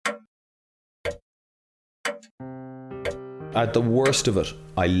At the worst of it,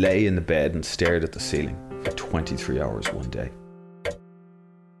 I lay in the bed and stared at the ceiling for 23 hours one day.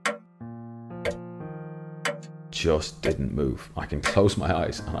 Just didn't move. I can close my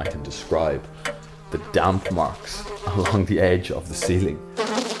eyes and I can describe the damp marks along the edge of the ceiling.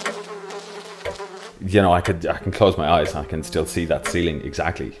 You know, I can close my eyes and I can still see that ceiling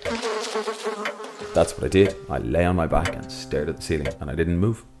exactly. That's what I did. I lay on my back and stared at the ceiling, and I didn't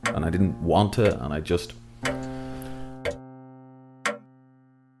move, and I didn't want to, and I just...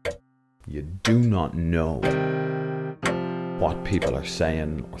 You do not know what people are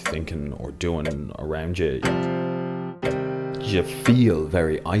saying or thinking or doing around you. You feel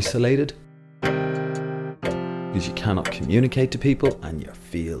very isolated because you cannot communicate to people, and you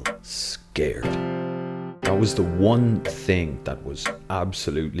feel scared. That was the one thing that was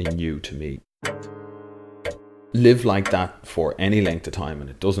absolutely new to me. Live like that for any length of time and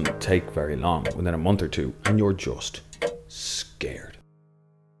it doesn't take very long, within a month or two, and you're just scared.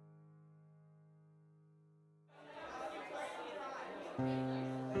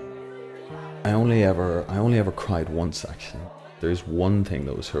 I only ever cried once, actually. There's one thing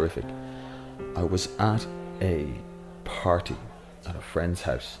that was horrific. I was at a party at a friend's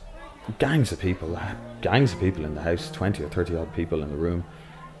house. Gangs of people in the house, 20 or 30 odd people in the room.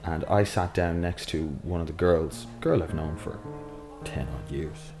 And I sat down next to one of the girls, a girl I've known for 10 odd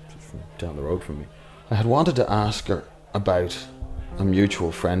years, just from down the road from me. I had wanted to ask her about a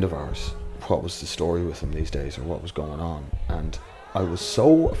mutual friend of ours, what was the story with him these days, or what was going on. And I was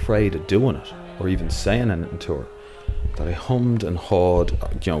so afraid of doing it, or even saying anything to her, that I hummed and hawed,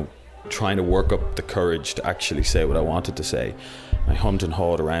 trying to work up the courage to actually say what I wanted to say. I hummed and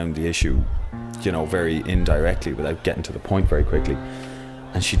hawed around the issue, very indirectly, without getting to the point very quickly.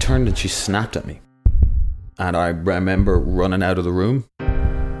 And she turned and she snapped at me. And I remember running out of the room,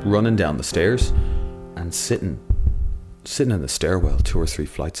 running down the stairs, and sitting in the stairwell 2 or 3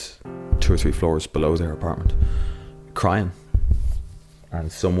 floors below their apartment, crying. And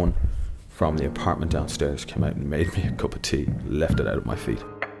someone from the apartment downstairs came out and made me a cup of tea, left it out at my feet.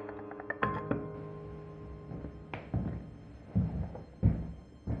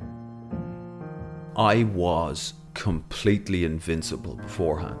 I was completely invincible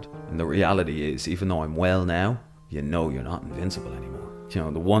beforehand, and the reality is, even though I'm well now, you're not invincible anymore.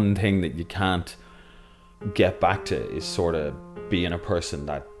 The one thing that you can't get back to is sort of being a person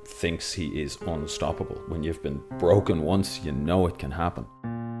that thinks he is unstoppable. When you've been broken once, it can happen.